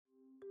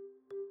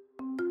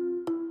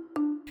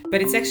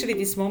But it's actually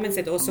these moments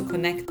that also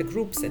connect the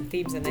groups and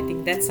teams. And I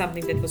think that's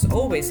something that was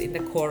always in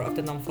the core of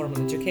the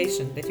non-formal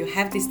education, that you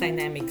have these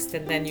dynamics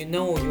and then you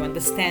know, you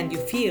understand, you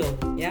feel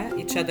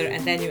each other,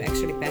 and then you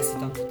actually pass it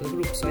on to the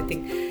group. So I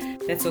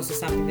think that's also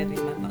something that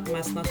we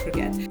must not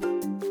forget.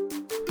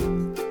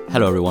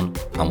 Hello everyone,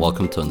 and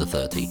welcome to Under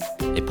 30,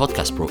 a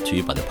podcast brought to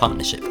you by the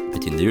partnership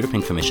between the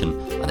European Commission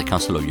and the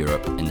Council of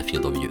Europe in the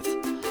field of youth.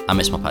 I'm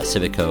Ismail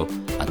Civico,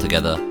 and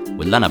together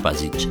with Lana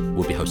Bazic,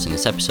 we'll be hosting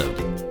this episode.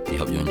 We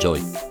hope you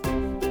enjoy.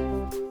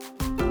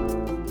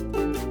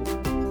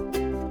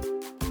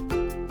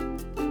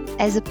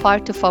 As a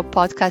part of our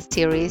podcast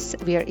series,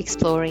 we are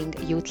exploring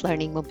youth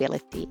learning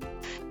mobility.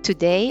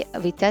 Today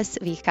with us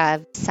we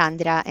have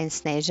Sandra and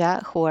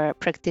Sneža, who are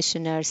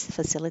practitioners,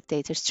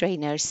 facilitators,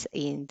 trainers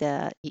in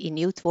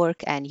youth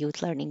work and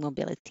youth learning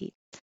mobility.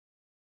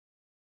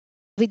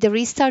 With the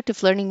restart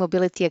of learning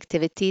mobility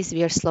activities,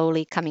 we are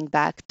slowly coming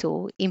back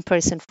to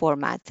in-person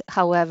format.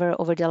 However,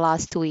 over the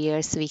last 2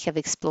 years, we have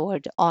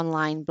explored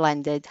online,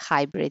 blended,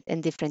 hybrid,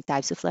 and different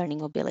types of learning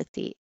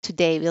mobility.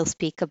 Today, we'll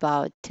speak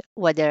about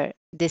whether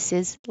this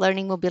is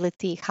learning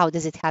mobility, how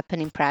does it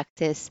happen in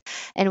practice,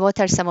 and what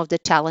are some of the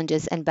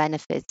challenges and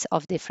benefits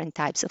of different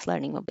types of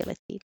learning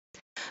mobility.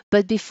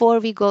 But before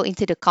we go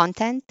into the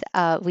content,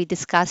 we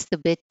discussed a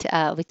bit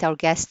with our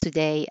guest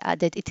today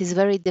that it is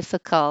very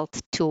difficult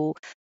to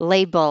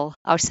label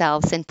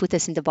ourselves and put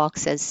us in the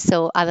boxes.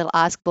 So I will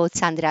ask both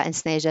Sandra and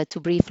Sneža to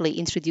briefly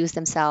introduce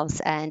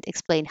themselves and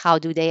explain how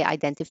do they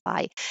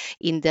identify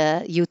in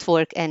the youth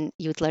work and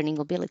youth learning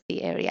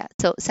mobility area.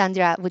 So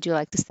Sandra, would you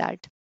like to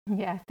start?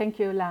 Yeah, thank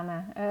you,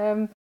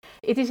 Lana.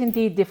 It is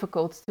indeed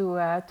difficult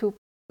to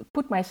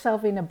put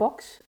myself in a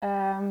box.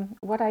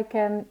 What I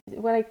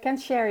can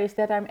share is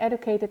that I'm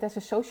educated as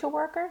a social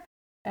worker.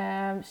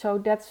 So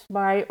that's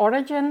my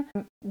origin.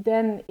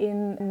 Then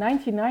in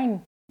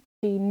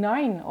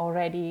 1999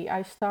 already,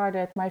 I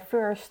started my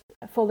first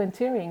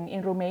volunteering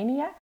in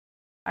Romania.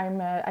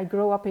 I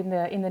grew up in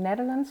the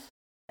Netherlands,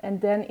 and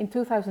then in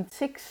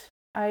 2006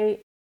 I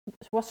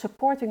was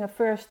supporting a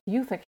first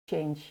youth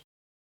exchange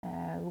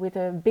with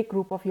a big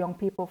group of young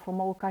people from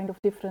all kind of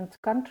different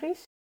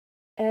countries.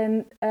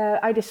 And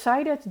I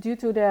decided, due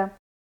to the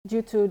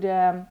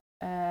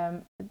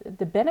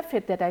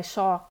benefit that I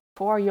saw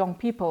for young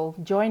people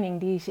joining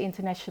these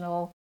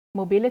international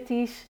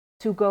mobilities,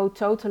 to go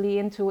totally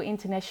into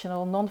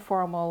international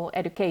non-formal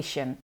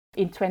education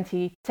in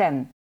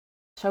 2010.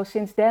 So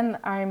since then,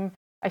 I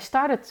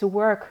started to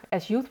work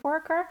as youth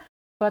worker,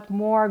 but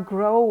more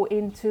grow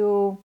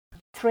into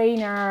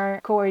trainer,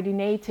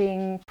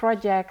 coordinating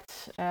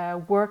projects,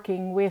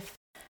 working with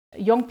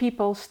young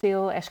people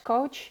still as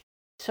coach.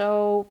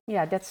 So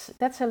yeah,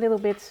 that's a little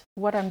bit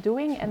what I'm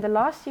doing. And the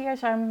last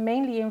years I'm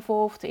mainly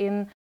involved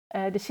in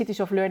the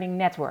Cities of Learning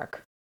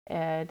network,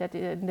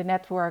 the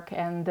network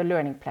and the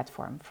learning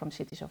platform from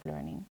Cities of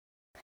Learning.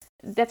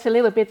 That's a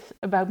little bit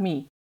about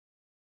me.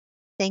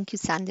 Thank you,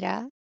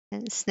 Sandra.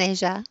 And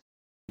Sneža?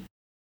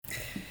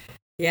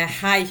 Yeah,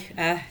 hi.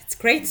 It's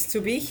great to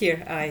be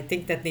here. I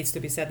think that needs to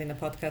be said in a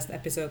podcast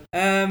episode.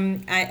 I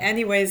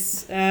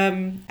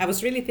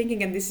was really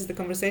thinking, and this is the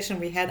conversation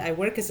we had, I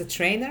work as a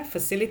trainer,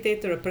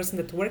 facilitator, a person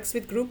that works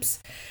with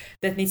groups,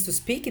 that needs to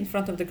speak in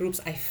front of the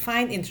groups. I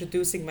find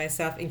introducing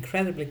myself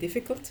incredibly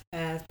difficult,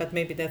 but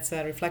maybe that's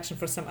a reflection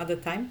for some other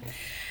time.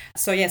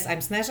 So yes, I'm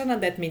Snežana,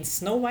 that means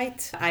Snow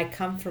White. I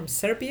come from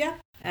Serbia.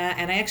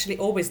 And I actually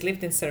always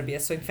lived in Serbia.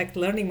 So in fact,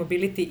 learning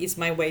mobility is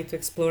my way to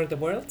explore the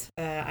world.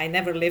 I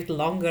never lived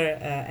longer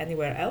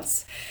anywhere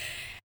else.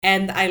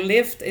 And I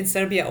lived in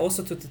Serbia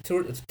also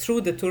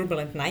through the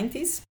turbulent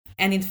 90s.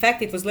 And in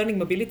fact, it was learning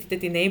mobility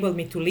that enabled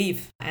me to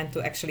leave and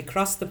to actually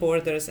cross the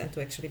borders and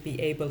to actually be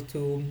able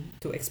to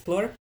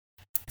explore.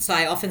 So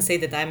I often say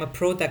that I'm a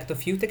product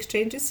of youth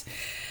exchanges,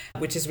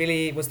 which was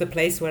the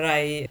place where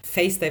I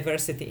faced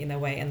diversity in a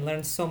way and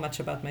learned so much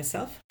about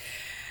myself.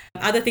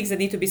 Other things that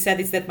need to be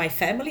said is that my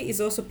family is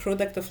also a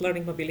product of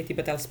learning mobility,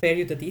 but I'll spare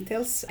you the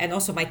details. And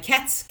also my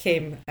cats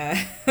came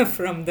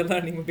from the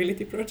learning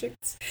mobility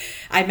projects.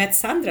 I met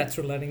Sandra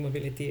through learning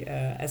mobility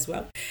as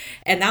well.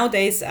 And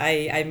nowadays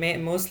I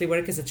mostly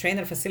work as a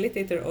trainer,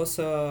 facilitator,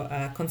 also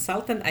a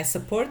consultant. I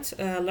support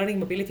learning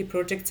mobility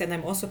projects, and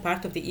I'm also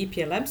part of the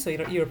EPLM, so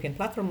European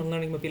Platform on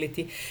Learning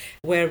Mobility,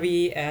 where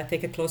we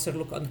take a closer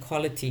look on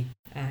quality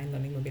in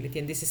learning mobility.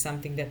 And this is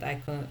something that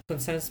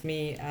concerns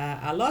me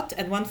a lot.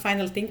 And one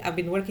final thing, I've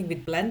been working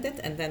with blended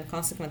and then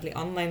consequently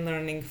online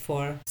learning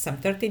for some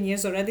 13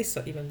 years already,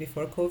 so even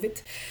before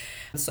COVID.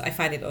 So I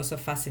find it also a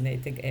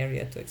fascinating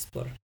area to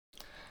explore.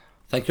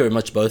 Thank you very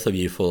much, both of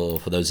you, for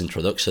those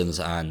introductions.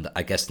 And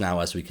I guess now,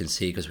 as we can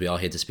see, because we are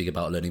here to speak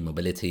about learning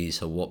mobility,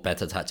 so what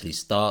better to actually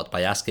start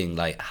by asking,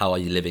 how are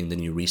you living the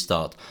new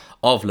restart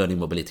of learning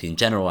mobility in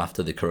general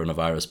after the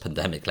coronavirus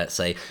pandemic, let's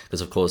say?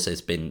 Because, of course,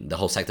 the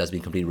whole sector has been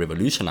completely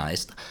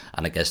revolutionized.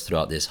 And I guess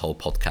throughout this whole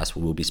podcast,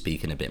 we will be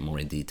speaking a bit more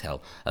in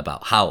detail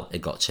about how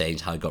it got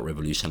changed, how it got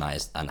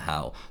revolutionized, and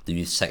how the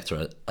youth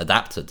sector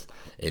adapted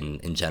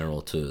in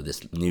general to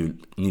this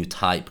new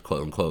type,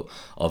 quote unquote,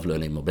 of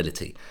learning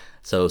mobility.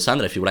 So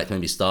Sandra, if you would like to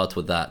maybe start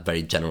with that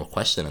very general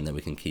question, and then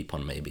we can keep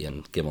on maybe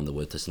and give on the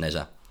word to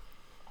Sneža.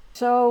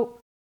 So,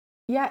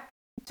 yeah,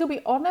 to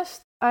be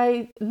honest,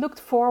 I looked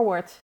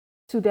forward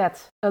to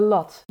that a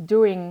lot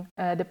during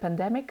the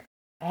pandemic,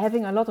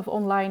 having a lot of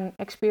online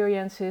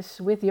experiences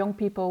with young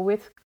people,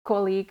 with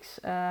colleagues.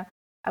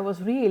 I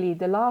was really,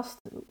 the last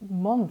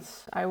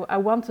months, I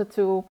wanted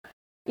to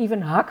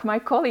even hug my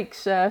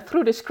colleagues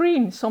through the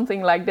screen,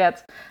 something like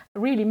that.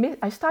 Really,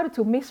 I started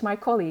to miss my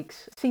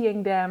colleagues,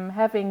 seeing them,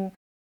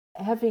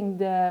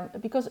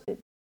 because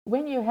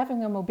when you're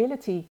having a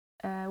mobility,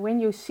 when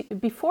you see,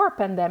 before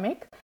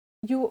pandemic,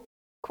 you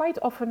quite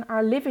often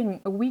are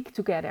living a week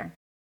together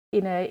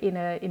in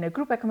a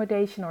group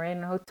accommodation or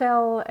in a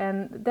hotel,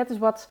 and that is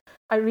what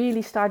I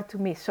really started to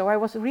miss. So I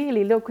was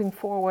really looking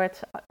forward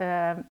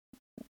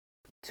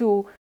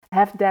to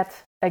have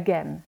that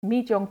again,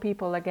 meet young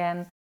people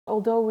again.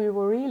 Although we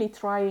were really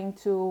trying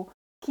to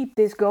keep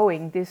this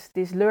going, this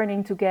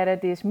learning together,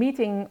 this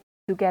meeting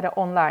together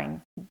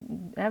online,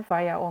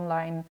 via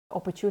online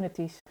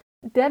opportunities.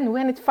 Then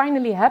when it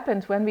finally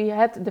happened, when we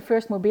had the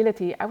first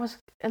mobility, I was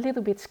a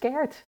little bit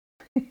scared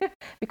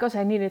because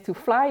I needed to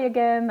fly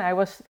again. I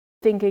was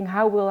thinking,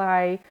 how will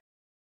I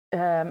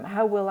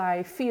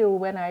feel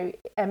when I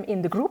am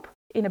in the group,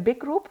 in a big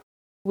group?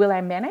 Will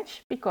I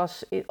manage?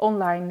 Because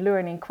online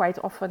learning quite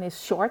often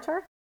is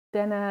shorter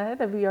than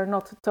we are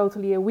not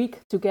totally a week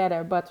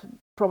together, but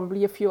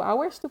probably a few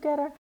hours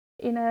together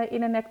in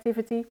an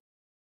activity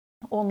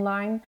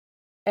online.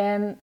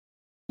 And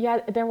yeah,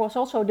 there was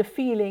also the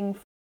feeling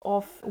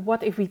of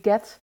what if we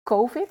get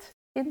COVID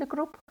in the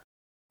group,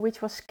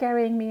 which was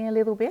scaring me a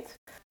little bit.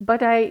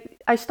 But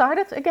I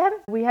started again.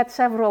 We had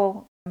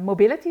several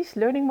mobilities,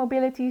 learning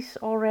mobilities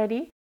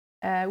already.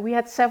 We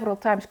had several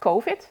times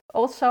COVID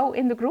also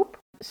in the group.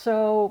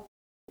 So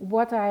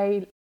what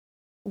I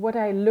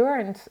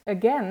learned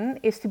again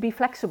is to be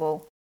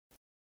flexible.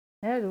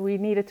 We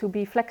needed to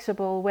be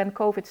flexible when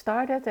COVID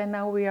started, and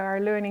now we are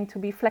learning to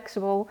be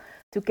flexible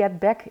to get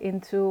back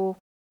into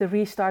the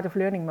restart of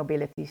learning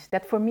mobilities.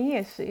 That for me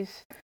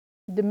is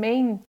the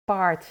main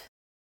part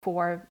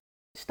for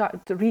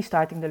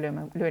restarting the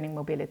learning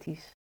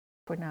mobilities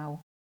for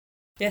now.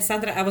 Yeah,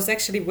 Sandra, I was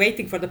actually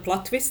waiting for the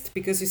plot twist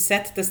because you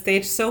set the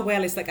stage so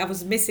well. It's like I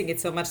was missing it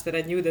so much that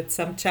I knew that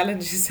some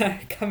challenges are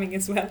coming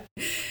as well.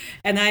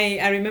 And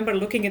I remember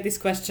looking at this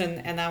question,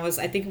 and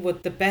I think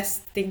what the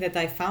best thing that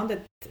I found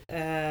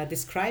that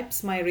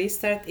describes my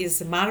restart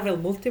is Marvel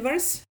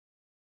Multiverse,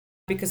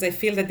 because I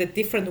feel that the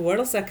different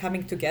worlds are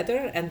coming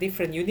together and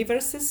different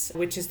universes,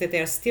 which is that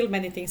there are still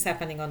many things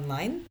happening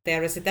online. There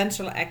are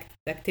residential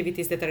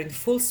activities that are in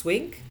full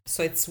swing,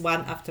 so it's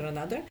one after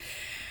another.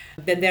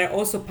 Then there are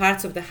also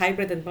parts of the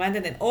hybrid and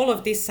blended, and all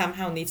of this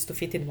somehow needs to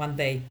fit in one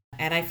day.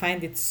 And I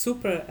find it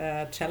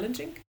super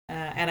challenging.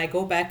 And I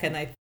go back and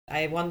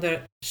I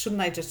wonder,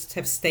 shouldn't I just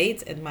have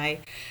stayed in my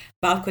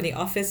balcony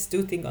office,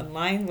 do things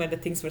online when the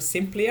things were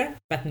simpler?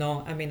 But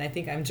no, I mean, I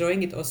think I'm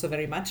enjoying it also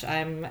very much.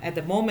 I'm at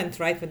the moment,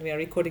 right, when we are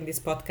recording this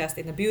podcast,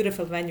 in a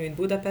beautiful venue in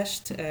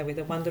Budapest with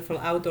a wonderful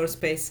outdoor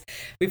space.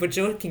 We were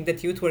joking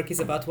that youth work is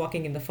about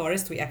walking in the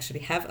forest. We actually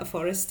have a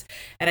forest.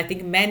 And I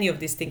think many of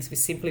these things we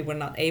simply were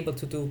not able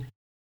to do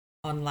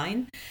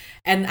online.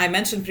 And I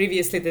mentioned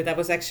previously that I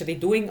was actually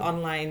doing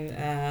online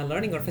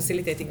learning or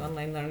facilitating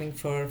online learning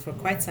for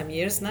quite some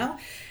years now.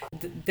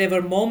 There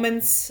were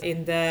moments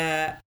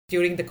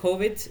during the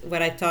COVID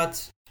where I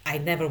thought, I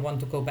never want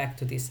to go back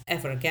to this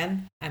ever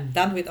again. I'm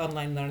done with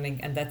online learning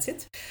and that's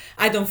it.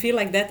 I don't feel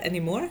like that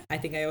anymore. I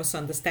think I also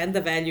understand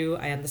the value.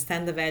 I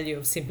understand the value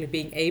of simply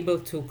being able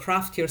to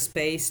craft your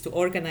space, to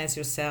organize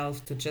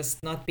yourself, to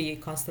just not be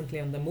constantly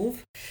on the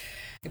move.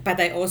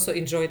 But I also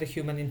enjoy the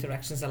human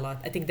interactions a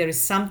lot. I think there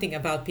is something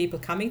about people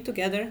coming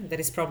together that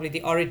is probably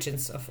the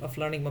origins of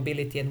learning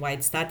mobility and why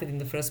it started in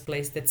the first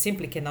place, that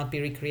simply cannot be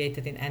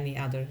recreated in any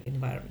other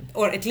environment.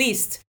 Or at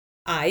least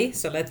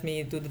so let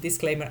me do the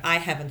disclaimer, I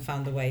haven't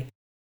found a way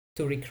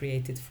to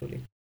recreate it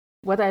fully.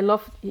 What I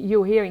love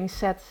you hearing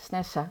said,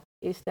 Sneža,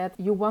 is that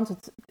you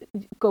wanted to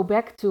go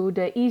back to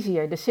the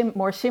easier,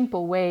 more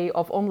simple way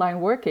of online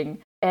working.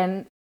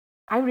 And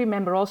I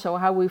remember also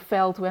how we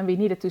felt when we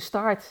needed to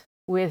start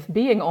with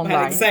being online.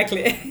 Well,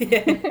 exactly.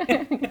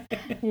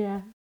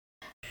 Yeah.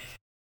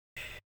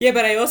 Yeah,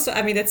 but I also,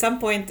 I mean, at some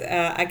point,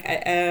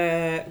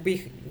 I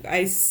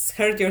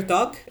heard your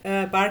dog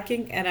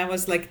barking, and I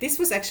was like, this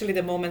was actually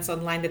the moments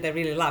online that I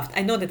really loved.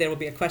 I know that there will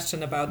be a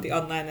question about the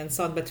online and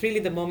so on, but really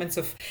the moments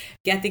of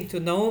getting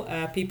to know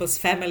people's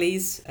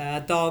families,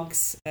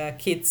 dogs,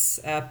 kids,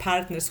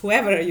 partners,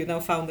 whoever,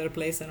 found their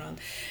place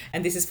around.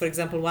 And this is, for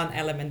example, one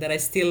element that I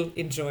still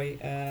enjoy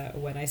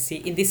when I see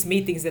in these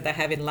meetings that I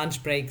have in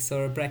lunch breaks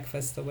or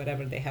breakfast or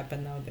whatever they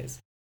happen nowadays.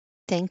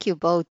 Thank you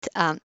both.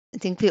 I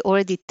think we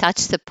already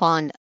touched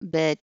upon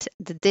but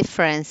the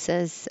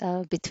differences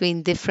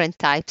between different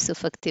types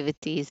of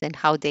activities and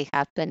how they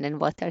happen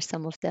and what are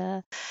some of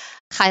the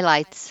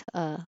highlights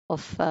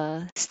of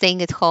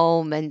staying at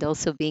home and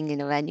also being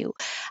in a venue.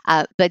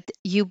 But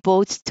you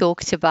both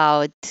talked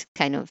about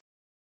kind of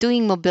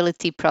doing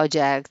mobility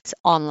projects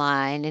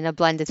online in a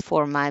blended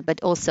format,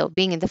 but also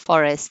being in the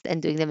forest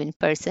and doing them in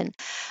person.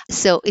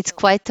 So it's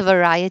quite a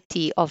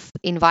variety of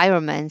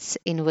environments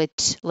in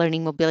which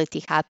learning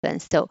mobility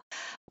happens. So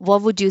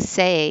what would you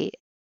say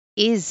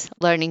is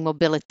learning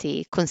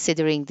mobility,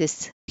 considering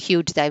this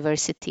huge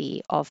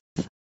diversity of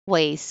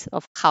ways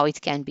of how it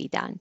can be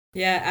done?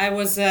 Yeah, I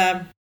was.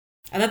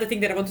 Another thing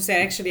that I want to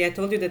say, actually, I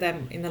told you that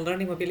I'm in a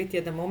learning mobility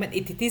at the moment.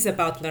 It is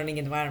about learning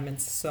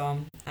environments.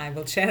 So I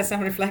will share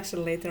some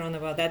reflection later on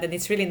about that. And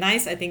it's really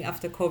nice, I think,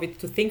 after COVID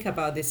to think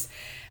about this.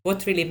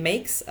 What really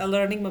makes a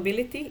learning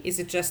mobility? Is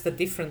it just a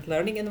different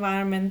learning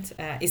environment?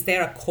 Is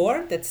there a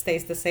core that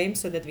stays the same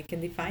so that we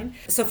can define?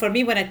 So for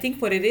me, when I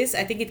think what it is,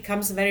 I think it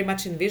comes very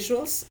much in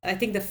visuals. I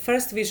think the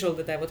first visual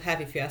that I would have,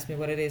 if you ask me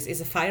what it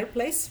is a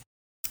fireplace,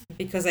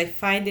 because I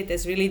find it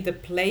as really the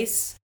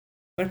place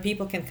where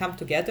people can come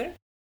together.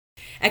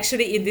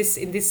 Actually, in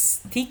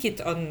this T-Kit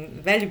on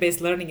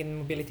value-based learning and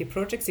mobility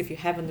projects, if you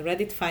haven't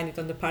read it, find it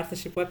on the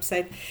partnership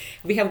website.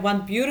 We have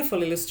one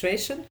beautiful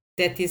illustration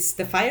that is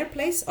the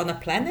fireplace on a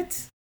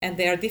planet, and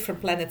there are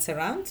different planets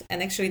around.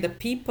 And actually, the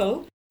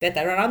people that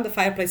are around the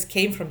fireplace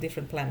came from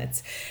different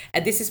planets.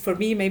 And this is, for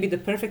me, maybe the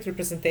perfect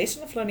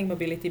representation of learning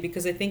mobility,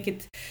 because I think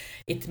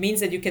it means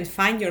that you can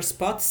find your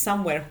spot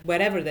somewhere,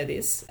 wherever that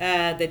is,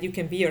 that you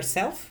can be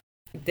yourself,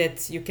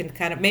 that you can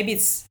kind of, maybe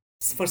it's,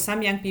 for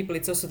some young people,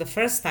 it's also the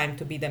first time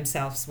to be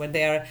themselves, when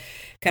they are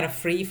kind of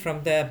free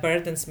from the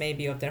burdens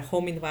maybe of their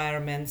home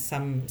environment,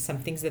 some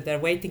things that are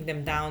weighting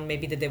them down,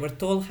 maybe that they were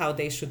told how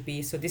they should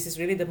be. So this is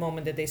really the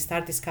moment that they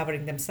start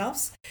discovering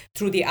themselves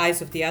through the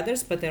eyes of the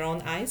others, but their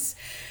own eyes.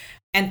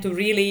 And to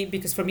really,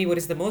 because for me, what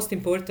is the most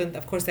important,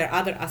 of course, there are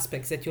other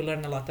aspects that you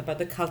learn a lot about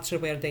the culture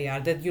where they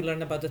are, that you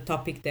learn about the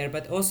topic there,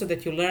 but also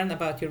that you learn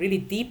about your really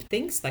deep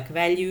things like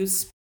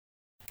values,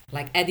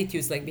 like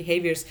attitudes, like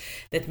behaviors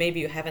that maybe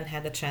you haven't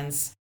had a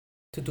chance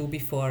to do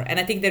before. And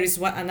I think there is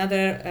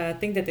another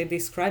thing that it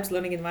describes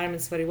learning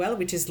environments very well,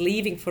 which is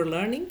leaving for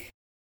learning,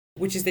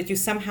 which is that you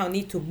somehow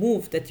need to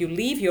move, that you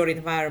leave your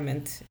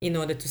environment in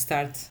order to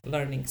start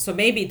learning. So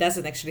maybe it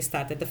doesn't actually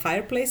start at the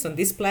fireplace on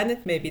this planet,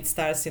 maybe it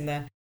starts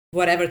in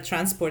whatever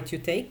transport you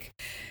take,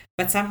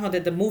 but somehow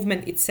that the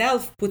movement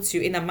itself puts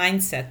you in a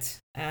mindset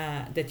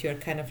that you're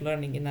kind of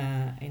learning in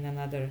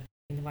another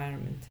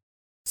environment.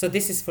 So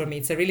this is, for me,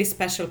 it's a really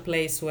special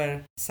place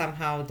where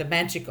somehow the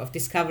magic of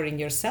discovering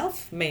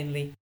yourself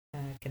mainly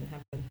can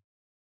happen.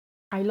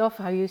 I love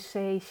how you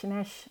say,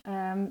 Snesh,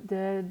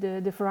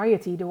 the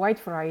variety, the wide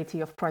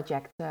variety of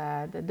projects,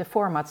 the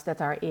formats that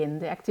are in,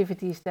 the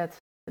activities that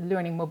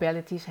learning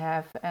mobilities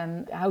have,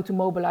 and how to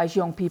mobilize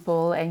young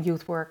people and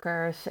youth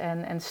workers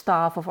and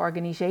staff of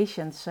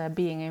organizations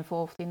being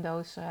involved in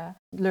those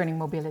learning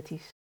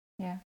mobilities.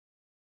 Yeah.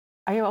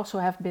 I also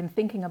have been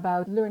thinking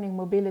about learning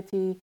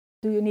mobility.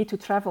 Do you need to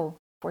travel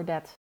for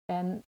that?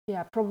 And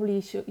yeah,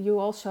 probably you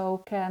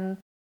also can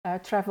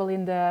travel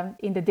in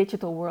the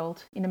digital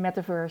world, in the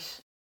metaverse.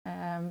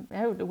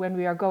 When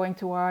we are going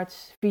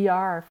towards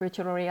VR,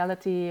 virtual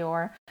reality,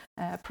 or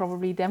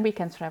probably then we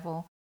can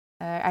travel.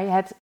 I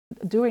had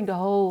during the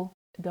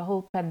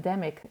whole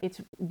pandemic, it's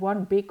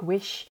one big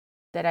wish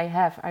that I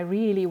have. I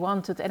really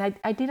wanted, and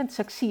I didn't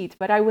succeed,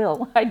 but I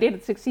will. I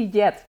didn't succeed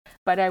yet,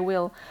 but I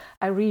will.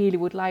 I really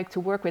would like to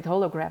work with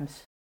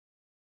holograms.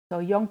 So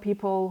young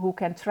people who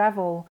can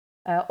travel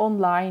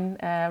online,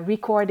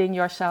 recording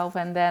yourself,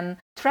 and then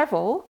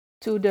travel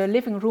to the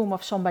living room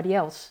of somebody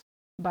else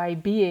by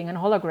being an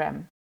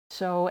hologram.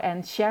 So,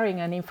 and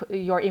sharing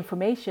your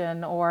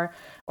information or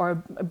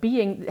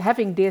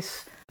having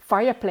this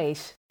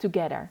fireplace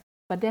together,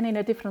 but then in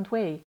a different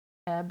way.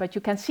 But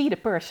you can see the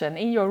person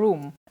in your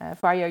room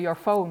via your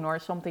phone or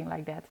something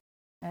like that.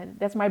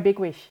 That's my big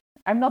wish.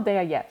 I'm not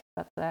there yet,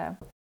 but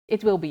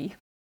it will be.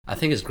 I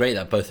think it's great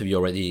that both of you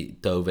already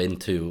dove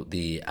into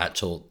the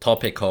actual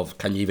topic of,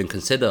 can you even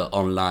consider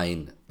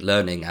online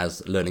learning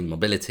as learning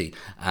mobility?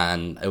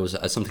 And it was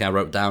something I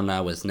wrote down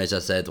now, as Neja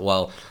said,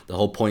 well, the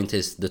whole point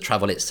is the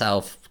travel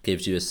itself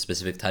gives you a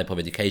specific type of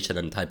education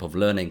and type of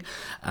learning.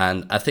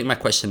 And I think my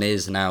question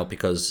is now,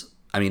 because,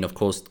 I mean, of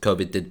course,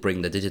 COVID did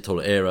bring the digital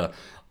era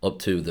up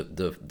to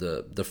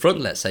the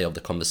front, let's say, of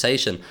the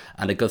conversation.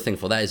 And a good thing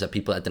for that is that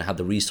people didn't have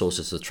the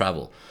resources to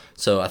travel.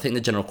 So I think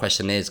the general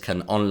question is,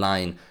 can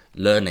online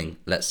learning,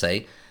 let's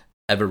say,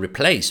 ever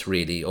replace,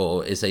 really,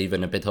 or is there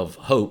even a bit of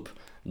hope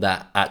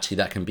that actually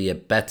that can be a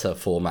better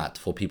format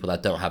for people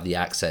that don't have the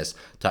access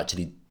to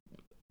actually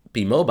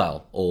be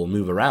mobile or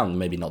move around?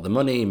 Maybe not the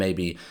money,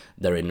 maybe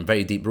they're in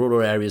very deep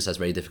rural areas, that's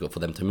very difficult for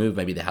them to move,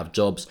 maybe they have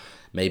jobs,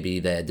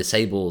 maybe they're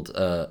disabled,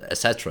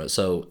 etc.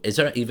 So is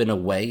there even a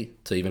way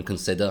to even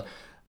consider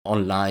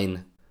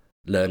online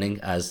learning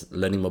as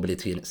learning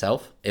mobility in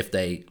itself, if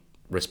they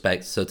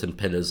respect certain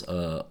pillars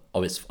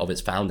of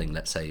its founding,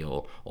 let's say,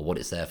 or what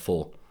it's there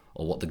for,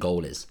 or what the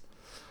goal is?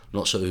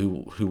 Not sure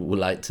who would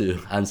like to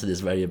answer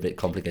this a bit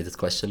complicated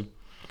question.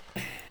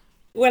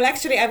 Well,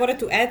 actually, I wanted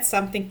to add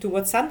something to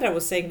what Sandra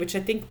was saying, which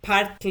I think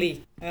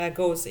partly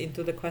goes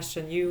into the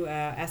question you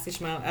asked,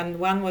 Ismail. And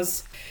one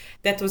was,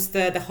 that was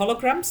the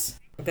holograms,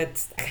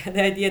 that's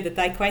the idea that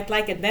I quite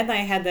like. And then I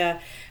had a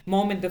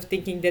moment of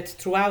thinking that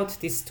throughout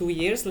these 2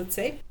 years, let's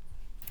say,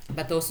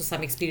 but also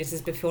some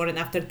experiences before and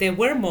after, there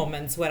were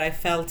moments where I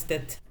felt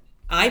that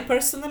I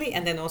personally,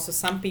 and then also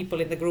some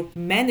people in the group,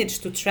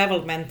 managed to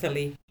travel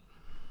mentally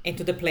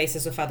into the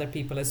places of other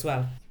people as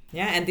well.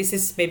 Yeah, and this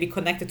is maybe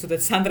connected to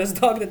that Sandra's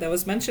dog that I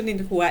was mentioning,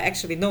 who I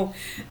actually know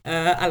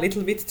a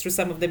little bit through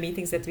some of the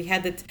meetings that we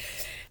had. That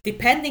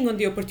depending on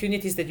the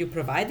opportunities that you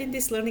provide in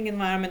this learning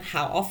environment,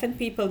 how often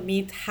people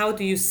meet, how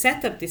do you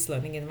set up this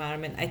learning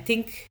environment, I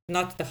think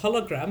not the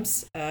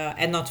holograms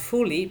and not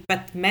fully,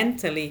 but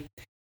mentally,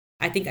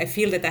 I think I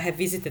feel that I have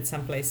visited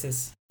some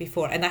places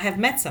before and I have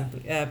met some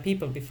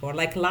people before.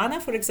 Like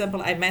Lana, for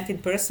example, I met in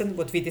person,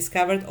 what we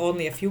discovered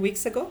only a few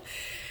weeks ago.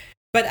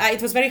 But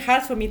it was very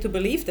hard for me to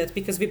believe that,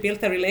 because we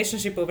built a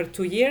relationship over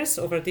 2 years,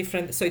 over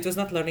different, so it was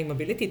not learning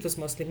mobility, it was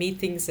mostly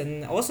meetings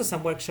and also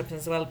some workshops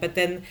as well. But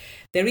then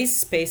there is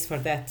space for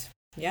that.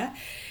 Yeah.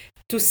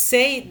 To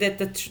say that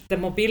the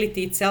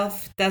mobility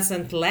itself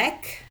doesn't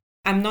lack,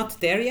 I'm not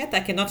there yet.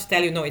 I cannot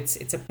tell you, no,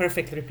 it's a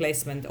perfect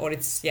replacement, or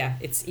it's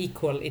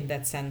equal in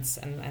that sense,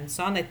 and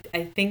so on.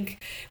 I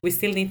think we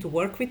still need to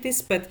work with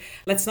this, but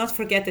let's not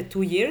forget that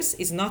 2 years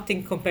is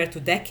nothing compared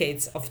to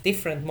decades of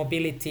different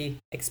mobility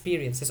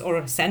experiences,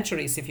 or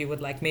centuries, if you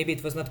would like. Maybe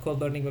it was not called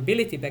learning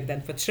mobility back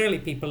then, but surely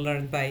people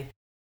learned by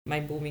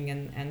moving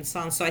and so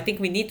on. So I think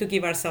we need to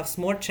give ourselves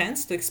more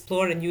chance to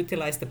explore and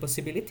utilize the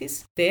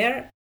possibilities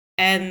there.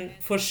 And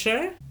for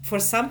sure, for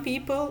some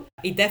people,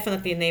 it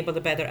definitely enabled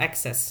a better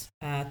access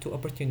to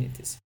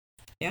opportunities.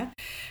 Yeah,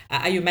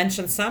 you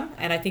mentioned some,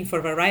 and I think for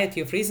a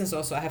variety of reasons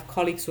also, I have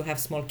colleagues who have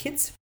small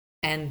kids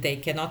and they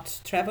cannot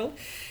travel,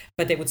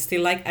 but they would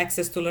still like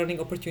access to learning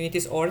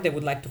opportunities, or they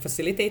would like to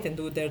facilitate and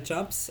do their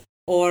jobs,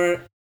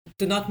 or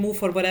do not move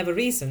for whatever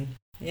reason.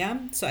 Yeah,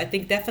 so I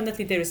think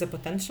definitely there is a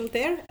potential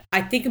there.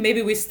 I think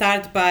maybe we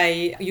start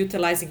by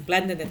utilizing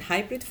blended and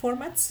hybrid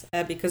formats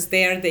because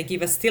there they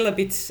give us still a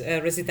bit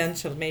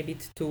residential maybe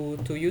to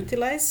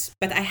utilize.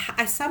 But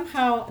I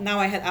somehow now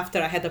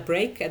after I had a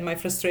break and my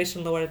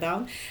frustration lowered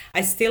down,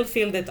 I still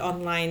feel that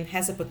online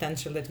has a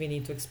potential that we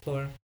need to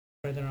explore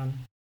further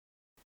on.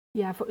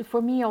 Yeah,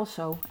 for me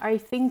also, I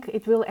think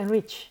it will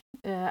enrich.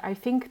 I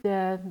think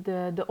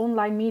the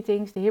online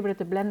meetings, the hybrid,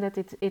 the blended,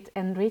 it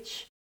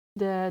enrich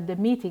the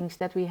meetings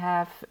that we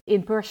have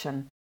in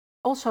person.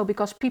 Also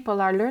because people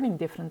are learning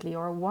differently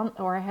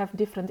or have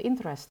different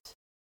interests.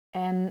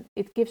 And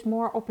it gives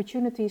more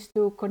opportunities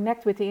to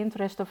connect with the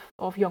interest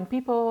of young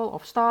people,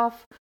 of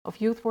staff,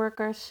 of youth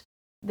workers,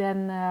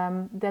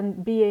 than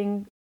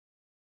being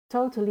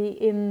totally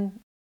in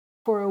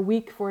for a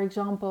week, for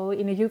example,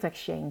 in a youth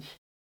exchange.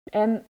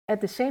 And at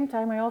the same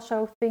time, I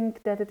also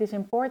think that it is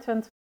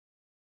important,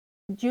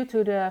 due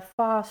to the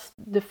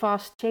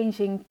fast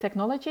changing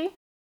technology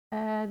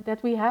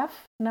that we have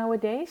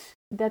nowadays,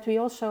 that we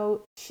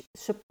also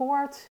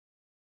support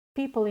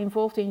people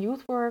involved in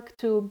youth work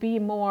to be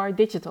more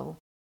digital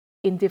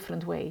in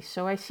different ways.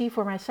 So I see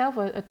for myself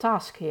a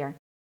task here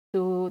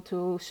to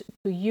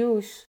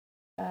use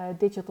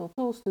digital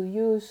tools, to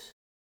use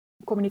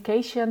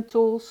communication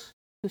tools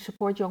to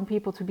support young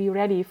people to be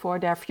ready for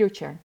their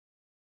future.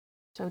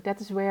 So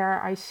that is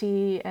where I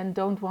see and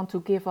don't want to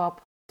give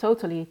up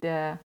totally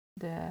the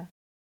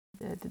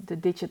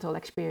digital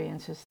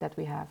experiences that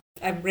we have.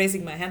 I'm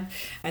raising my hand.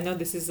 I know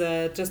this is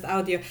just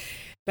audio,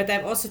 but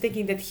I'm also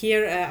thinking that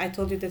here, I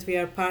told you that we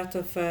are part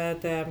of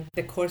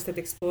the course that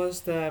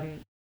explores the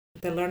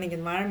learning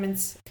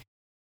environments.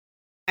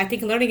 I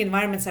think learning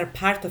environments are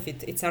part of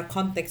it. It's our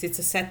context, it's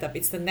a setup,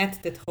 it's the net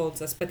that holds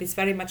us, but it's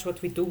very much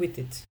what we do with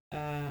it,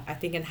 I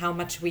think, and how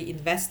much we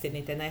invest in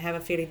it. And I have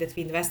a feeling that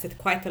we invested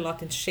quite a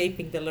lot in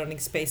shaping the learning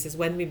spaces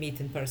when we meet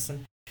in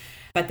person.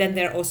 But then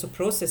there are also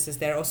processes,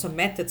 there are also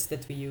methods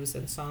that we use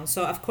and so on.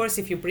 So of course,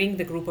 if you bring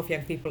the group of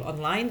young people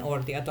online, or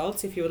the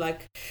adults if you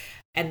like,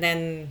 and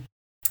then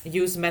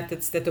use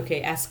methods that,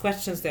 ask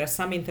questions, there are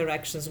some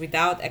interactions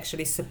without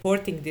actually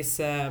supporting this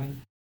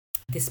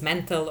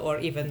mental or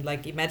even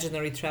like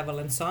imaginary travel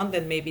and so on,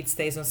 then maybe it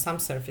stays on some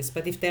surface.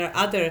 But if there are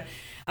other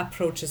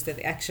approaches that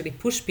actually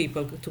push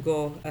people to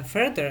go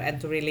further and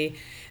to really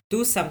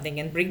do something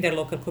and bring their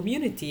local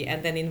community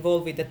and then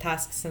involve with the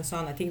tasks and so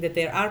on, I think that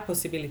there are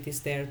possibilities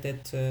there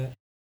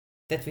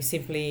that we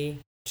simply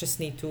just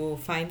need to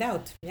find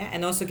out,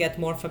 and also get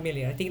more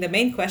familiar. I think the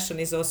main question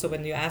is also,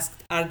 when you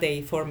asked, are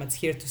they formats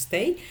here to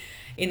stay?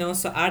 And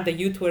also, are the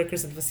youth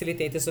workers and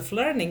facilitators of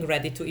learning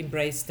ready to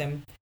embrace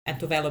them and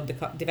develop the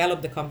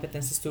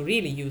competences to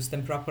really use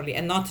them properly,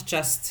 and not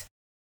just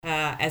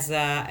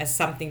as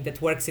something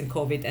that works in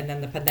COVID and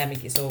then the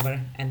pandemic is over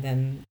and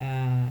then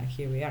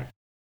here we are.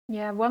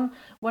 Yeah,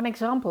 one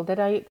example that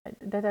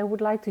I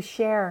would like to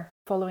share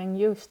following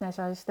you,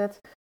 Sneža, is that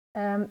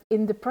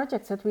in the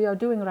projects that we are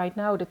doing right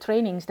now, the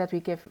trainings that we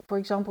give, for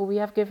example, we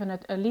have given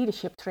a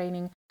leadership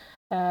training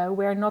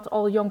where not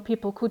all young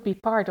people could be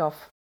part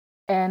of.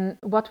 And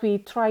what we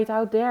tried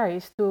out there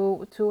is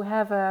to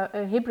have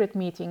a hybrid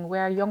meeting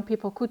where young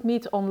people could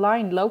meet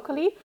online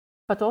locally,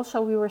 but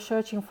also we were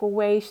searching for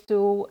ways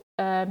to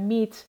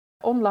meet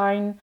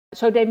online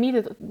So they meet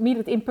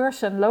it in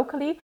person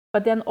locally,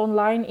 but then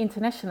online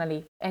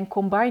internationally, and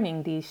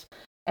combining these.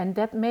 And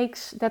that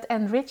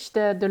enrich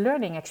the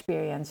learning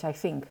experience, I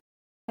think.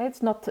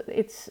 It's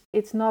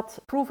not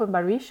proven by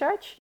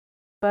research,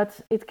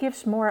 but it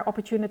gives more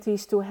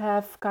opportunities to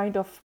have kind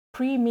of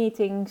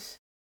pre-meetings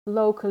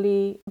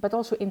locally, but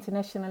also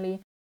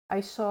internationally.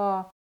 I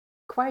saw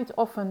quite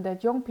often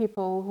that young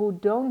people who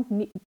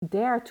don't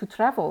dare to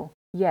travel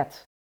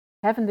yet,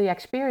 having the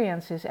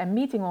experiences and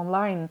meeting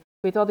online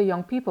with other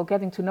young people,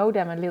 getting to know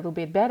them a little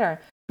bit better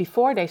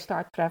before they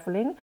start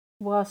traveling,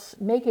 was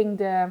making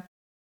the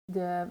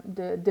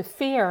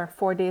fear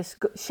for this,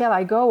 shall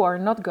I go or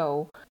not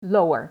go,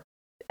 lower.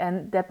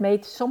 And that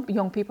made some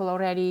young people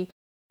already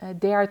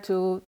dare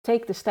to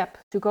take the step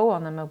to go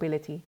on a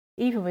mobility,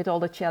 even with all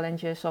the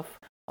challenges of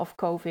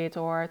COVID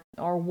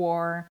or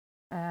war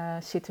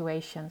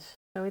situations.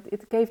 So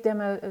it gave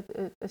them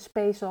a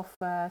space of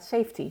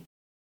safety.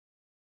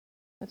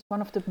 That's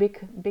one of the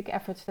big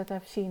efforts that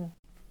I've seen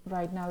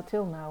right now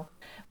till now.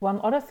 One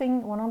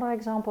other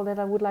example that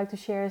I would like to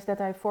share is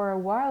that for a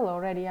while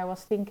already I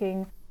was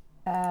thinking,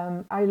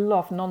 I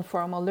love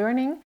non-formal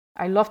learning.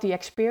 I love the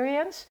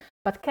experience,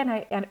 but can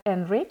I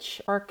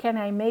enrich, or can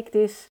I make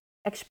this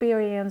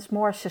experience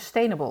more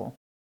sustainable?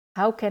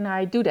 How can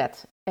I do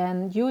that?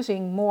 And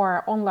using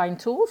more online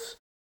tools,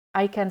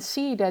 I can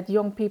see that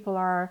young people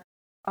are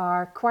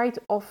quite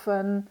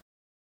often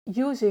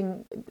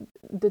using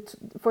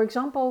for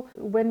example,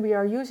 when we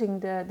are using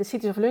the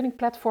Cities of Learning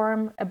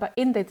platform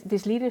in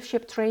this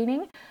leadership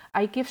training,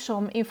 I give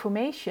some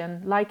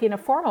information, like in a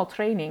formal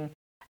training.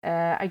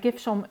 I give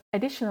some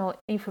additional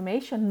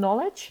information,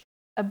 knowledge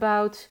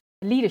about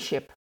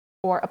leadership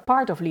or a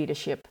part of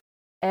leadership.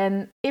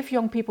 And if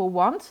young people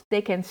want,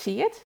 they can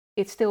see it.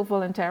 It's still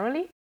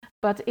voluntarily,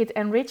 but it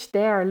enriched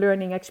their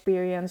learning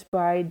experience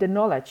by the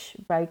knowledge,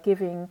 by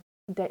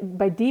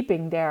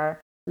deepening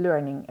their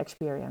learning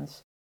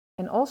experience.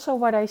 And also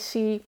what I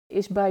see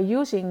is by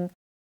using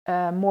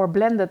more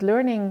blended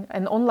learning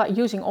and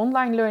using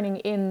online learning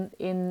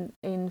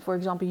in for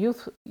example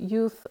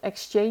youth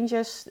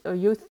exchanges or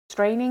youth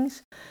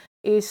trainings,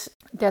 is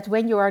that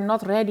when you are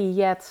not ready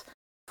yet,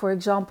 for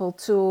example,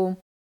 to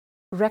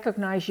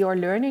recognize your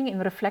learning in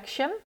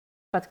reflection,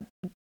 but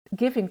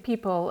giving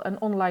people an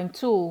online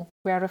tool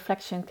where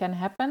reflection can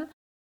happen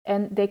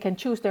and they can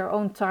choose their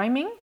own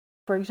timing.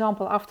 For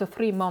example, after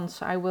 3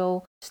 months I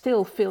will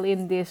still fill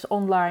in this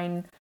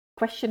online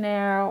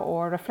questionnaire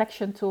or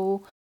reflection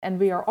tool, and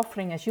we are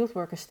offering as youth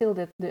workers still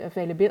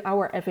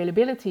our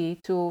availability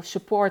to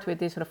support with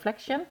this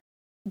reflection,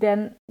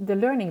 then the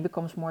learning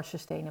becomes more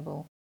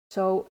sustainable.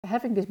 So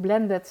having these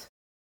blended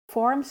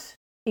forms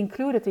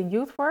included in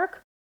youth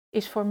work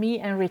is for me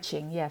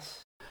enriching,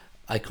 yes.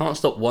 I can't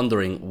stop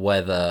wondering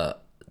whether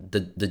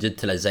the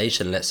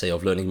digitalization, let's say,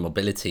 of learning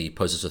mobility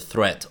poses a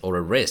threat or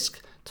a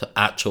risk to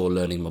actual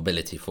learning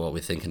mobility for what we're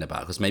thinking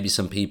about. Because maybe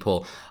some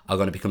people are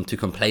going to become too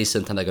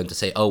complacent and they're going to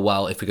say, oh,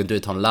 well, if we can do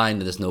it online,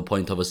 then there's no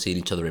point of us seeing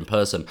each other in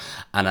person.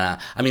 And I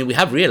mean, we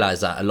have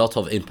realized that a lot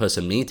of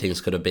in-person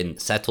meetings could have been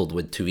settled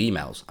with 2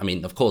 emails. I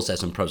mean, of course,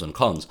 there's some pros and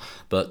cons,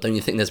 but don't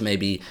you think there's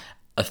maybe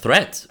a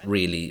threat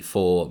really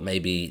for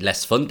maybe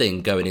less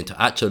funding going into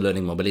actual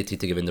learning mobility,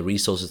 to giving the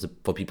resources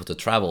for people to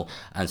travel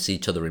and see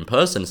each other in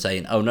person,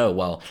 saying, oh no,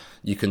 well,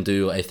 you can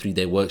do a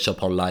 3-day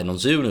workshop online on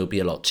Zoom, it'll be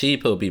a lot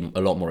cheaper, it'll be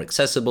a lot more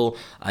accessible,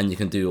 and you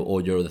can do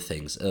all your other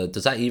things.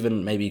 Does that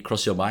even maybe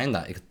cross your mind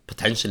that it could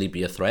potentially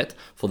be a threat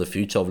for the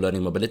future of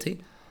learning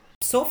mobility?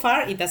 So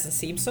far, it doesn't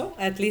seem so,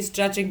 at least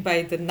judging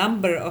by the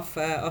number of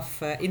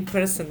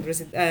in-person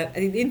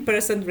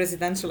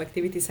residential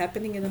activities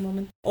happening at the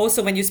moment.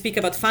 Also, when you speak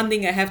about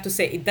funding, I have to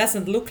say it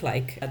doesn't look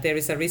like there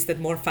is a risk that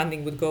more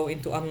funding would go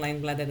into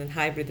online, blended and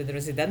hybrid and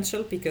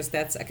residential, because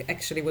that's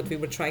actually what we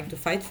were trying to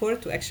fight for,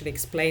 to actually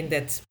explain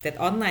that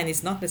online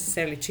is not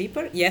necessarily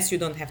cheaper. Yes, you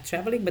don't have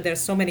traveling, but there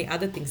are so many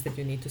other things that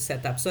you need to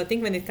set up. So I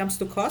think when it comes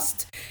to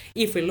cost,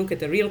 if we look at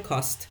the real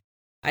cost,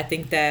 I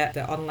think that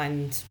the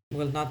online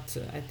will not,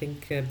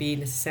 be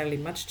necessarily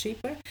much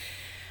cheaper.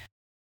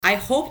 I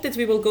hope that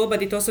we will go,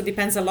 but it also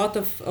depends a lot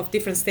of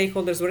different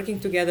stakeholders working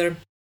together.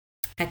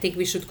 I think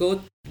we should go,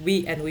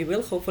 we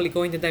will hopefully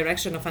go in the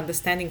direction of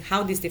understanding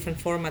how these different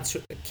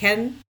formats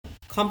can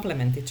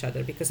complement each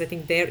other, because I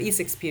think there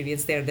is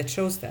experience there that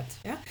shows that.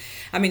 Yeah,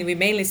 I mean, we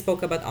mainly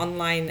spoke about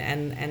online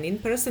and in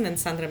person, and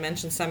Sandra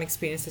mentioned some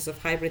experiences of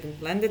hybrid and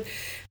blended,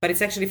 but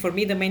it's actually, for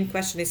me, the main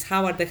question is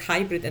how are the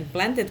hybrid and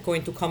blended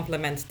going to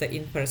complement the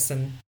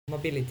in-person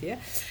mobility? Yeah?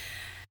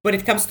 When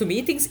it comes to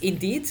meetings,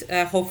 indeed,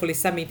 hopefully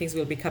some meetings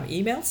will become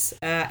emails,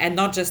 and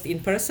not just in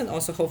person.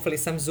 Also, hopefully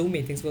some Zoom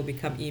meetings will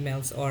become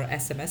emails or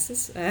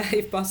SMSs,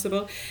 if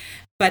possible.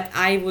 But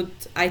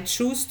I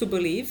choose to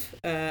believe,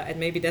 and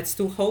maybe that's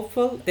too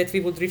hopeful, that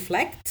we would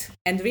reflect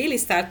and really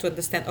start to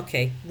understand,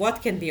 okay,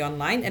 what can be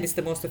online and is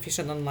the most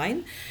efficient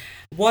online?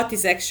 What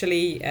is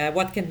actually,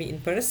 what can be in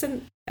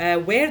person?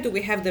 Where do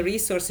we have the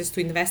resources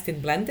to invest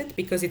in blended?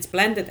 Because it's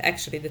blended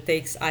actually that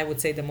takes, I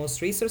would say, the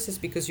most resources,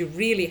 because you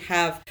really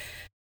have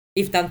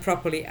if done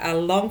properly, a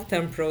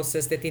long-term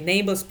process that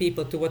enables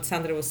people to, what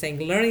Sandra was saying,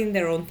 learn in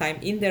their own time,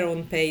 in their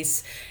own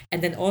pace,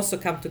 and then also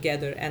come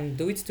together and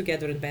do it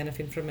together and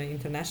benefit from an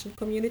international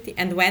community.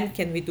 And when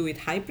can we do it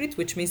hybrid,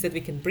 which means that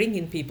we can bring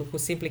in people who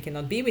simply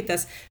cannot be with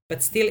us,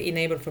 but still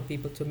enable for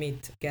people to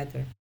meet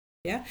together.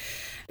 Yeah.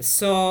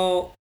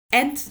 So,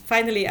 and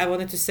finally, I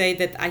wanted to say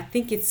that I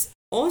think it's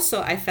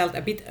also, I felt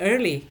a bit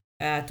early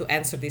to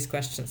answer these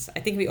questions.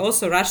 I think we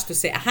also rushed to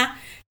say, aha,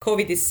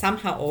 COVID is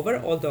somehow over,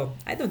 although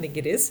I don't think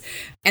it is.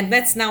 And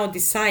let's now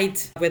decide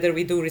whether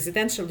we do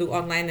residential, do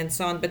online, and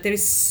so on. But there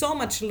is so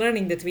much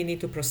learning that we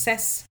need to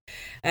process,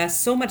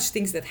 so much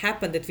things that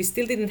happened that we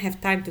still didn't have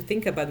time to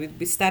think about.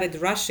 We started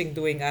rushing,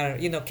 doing our,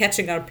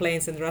 catching our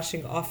planes and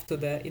rushing off to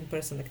the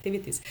in-person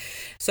activities.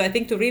 So I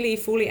think to really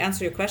fully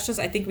answer your questions,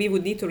 I think we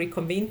would need to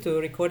reconvene to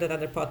record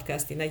another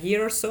podcast in a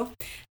year or so,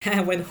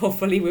 when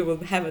hopefully we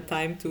will have a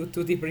time to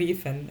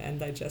debrief and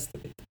digest a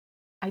bit.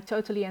 I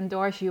totally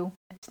endorse you,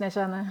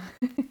 Snezana.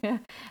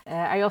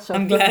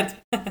 I'm glad.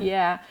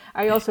 Yeah,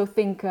 I also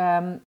think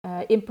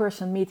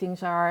in-person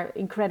meetings are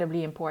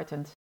incredibly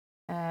important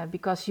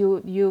because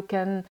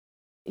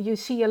you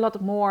see a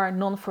lot more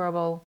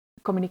non-verbal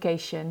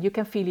communication. You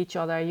can feel each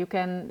other.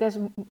 There's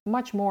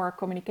much more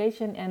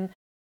communication, and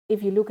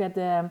if you look at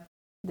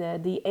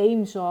the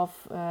aims of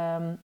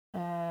and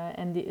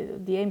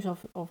the aims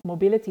of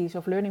mobilities,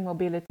 of learning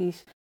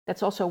mobilities,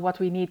 that's also what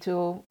we need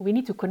to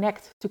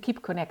connect, to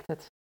keep connected,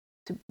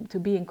 to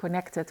being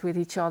connected with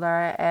each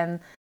other, and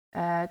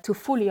to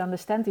fully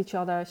understand each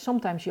other.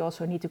 Sometimes you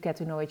also need to get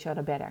to know each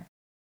other better.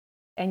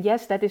 And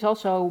yes, that is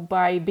also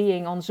by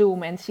being on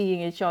Zoom and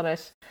seeing each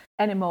other's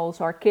animals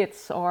or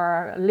kids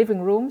or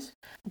living rooms.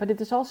 But it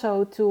is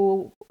also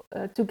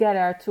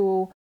together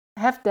to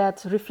have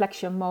that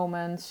reflection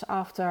moments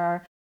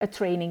after a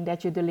training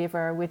that you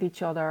deliver with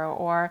each other,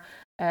 or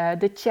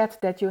the chat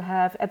that you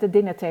have at the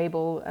dinner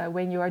table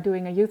when you are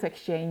doing a youth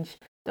exchange.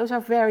 Those are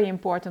very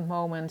important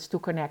moments to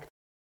connect.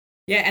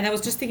 Yeah, and I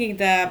was just thinking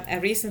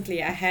that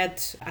recently I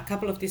had a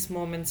couple of these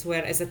moments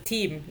where as a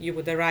team you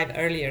would arrive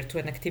earlier to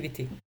an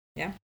activity.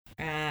 Yeah.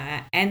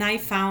 And I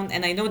found,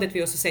 and I know that we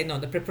also say, no,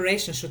 the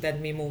preparation should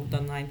then be moved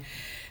online.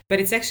 But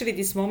it's actually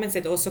these moments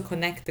that also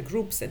connect the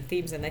groups and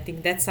teams. And I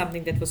think that's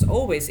something that was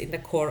always in the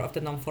core of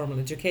the non-formal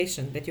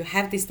education, that you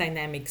have these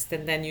dynamics,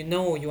 and then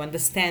you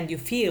understand, you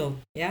feel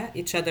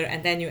each other,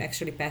 and then you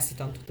actually pass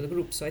it on to the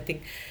group. So I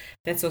think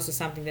that's also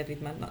something that we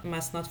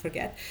must not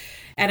forget.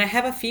 And I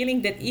have a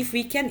feeling that if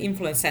we can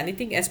influence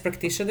anything as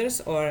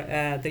practitioners, or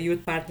the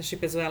youth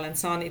partnership as well and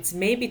so on, it's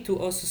maybe to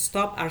also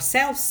stop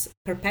ourselves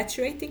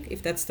perpetuating,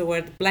 if that's the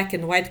word, black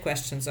and white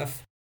questions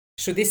of,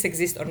 should this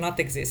exist or not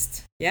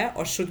exist? Yeah,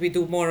 or should we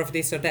do more of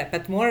this or that?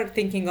 But more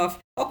thinking of,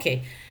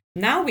 okay,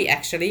 now we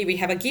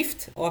have a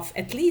gift of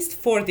at least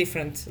 4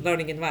 different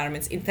learning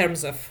environments in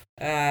terms of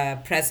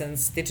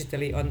presence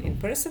digitally on in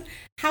person.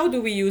 How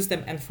do we use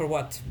them and for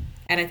what?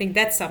 And I think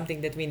that's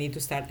something that we need to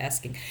start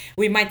asking.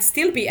 We might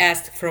still be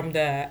asked from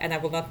and I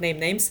will not name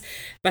names,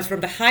 but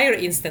from the higher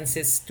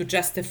instances to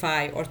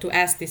justify or to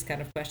ask these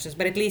kind of questions.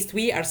 But at least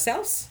we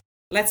ourselves,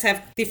 let's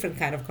have different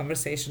kind of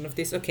conversation of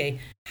this. Okay,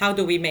 how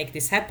do we make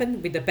this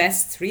happen with the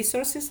best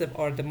resources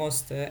or the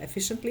most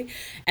efficiently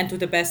and to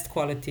the best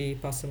quality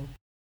possible?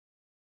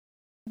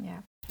 Yeah.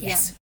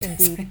 Yes.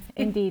 Yeah,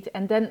 indeed.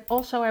 And then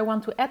also I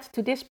want to add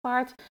to this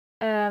part,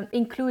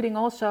 including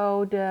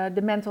also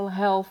the mental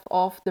health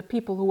of the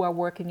people who are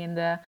working in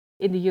the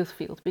youth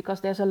field,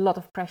 because there's a lot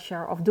of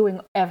pressure of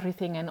doing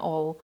everything and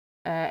all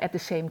at the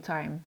same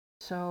time.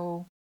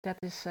 So that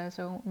is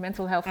so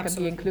mental health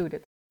Absolutely. Can be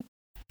included.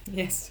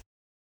 Yes.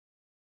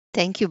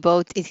 Thank you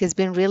both. It has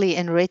been really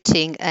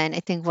enriching, and I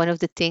think one of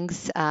the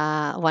things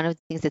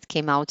that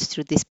came out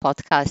through this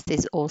podcast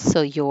is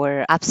also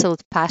your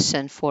absolute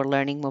passion for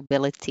learning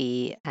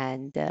mobility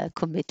and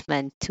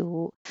commitment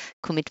to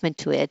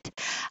it.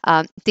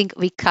 I think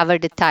we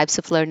covered the types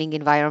of learning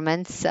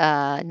environments,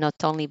 not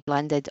only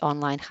blended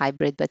online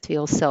hybrid, but we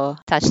also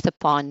touched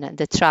upon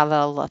the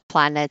travel,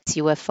 planets,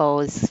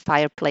 UFOs,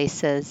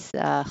 fireplaces,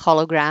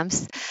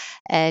 holograms,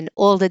 and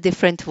all the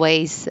different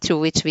ways through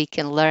which we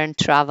can learn,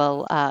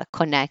 travel,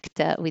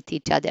 connect with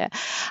each other.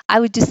 I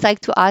would just like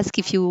to ask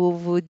if you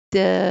would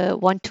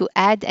want to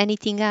add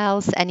anything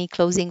else, any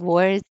closing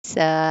words,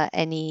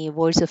 any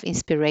words of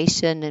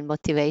inspiration and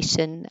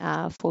motivation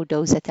for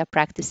those that are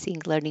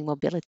practicing learning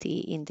mobility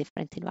in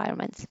different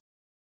environments.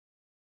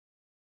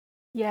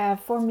 Yeah,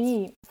 for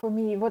me,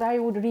 what I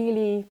would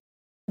really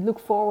look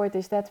forward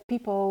is that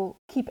people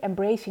keep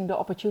embracing the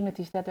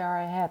opportunities that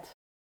are ahead.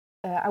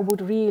 I would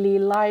really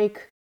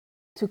like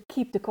to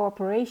keep the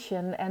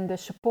cooperation and the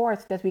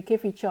support that we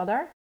give each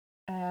other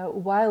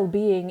while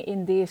being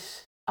in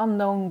this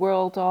unknown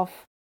world of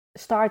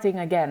starting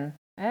again.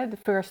 The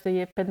first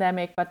the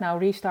pandemic, but now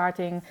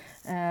restarting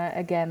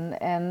again,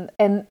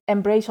 and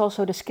embrace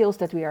also the skills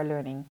that we are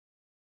learning.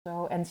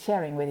 So, and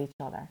sharing with each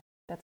other.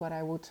 That's what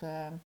I would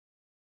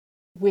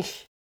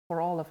wish for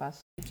all of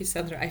us. Thank you,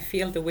 Sandra. I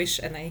feel the wish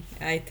and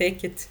I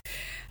take it.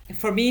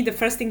 For me, the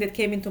first thing that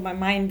came into my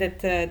mind that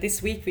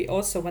this week we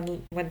also,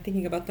 when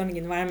thinking about learning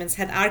environments,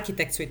 had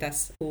architects with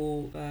us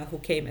who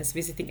came as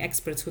visiting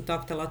experts who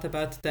talked a lot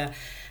about the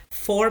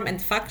form and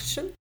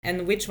function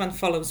and which one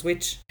follows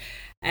which.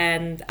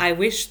 And I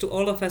wish to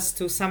all of us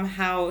to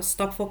somehow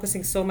stop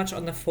focusing so much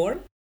on the form,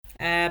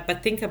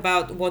 but think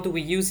about what do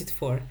we use it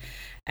for.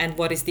 And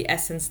what is the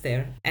essence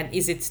there? And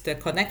is it the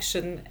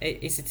connection?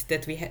 Is it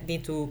that we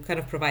need to kind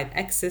of provide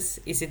access?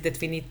 Is it that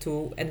we need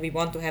to, and we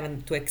want to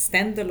have to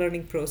extend the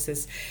learning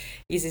process?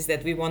 Is it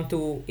that we want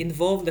to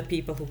involve the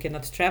people who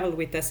cannot travel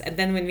with us? And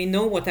then when we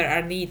know what are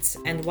our needs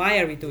and why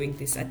are we doing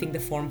this, I think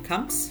the form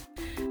comes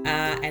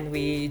and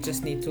we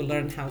just need to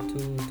learn how to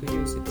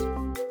use it.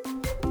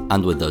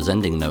 And with those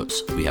ending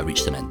notes, we have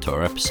reached an end to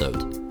our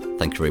episode.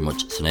 Thank you very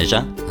much,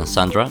 Sneža and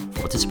Sandra, for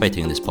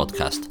participating in this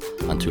podcast,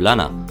 and to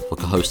Lana for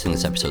co-hosting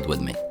this episode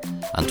with me.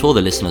 And to all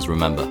the listeners,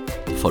 remember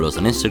to follow us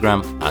on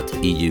Instagram at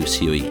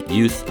EUCOE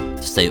Youth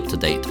to stay up to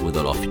date with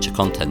all our future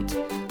content.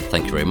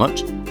 Thank you very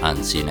much,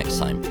 and see you next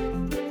time.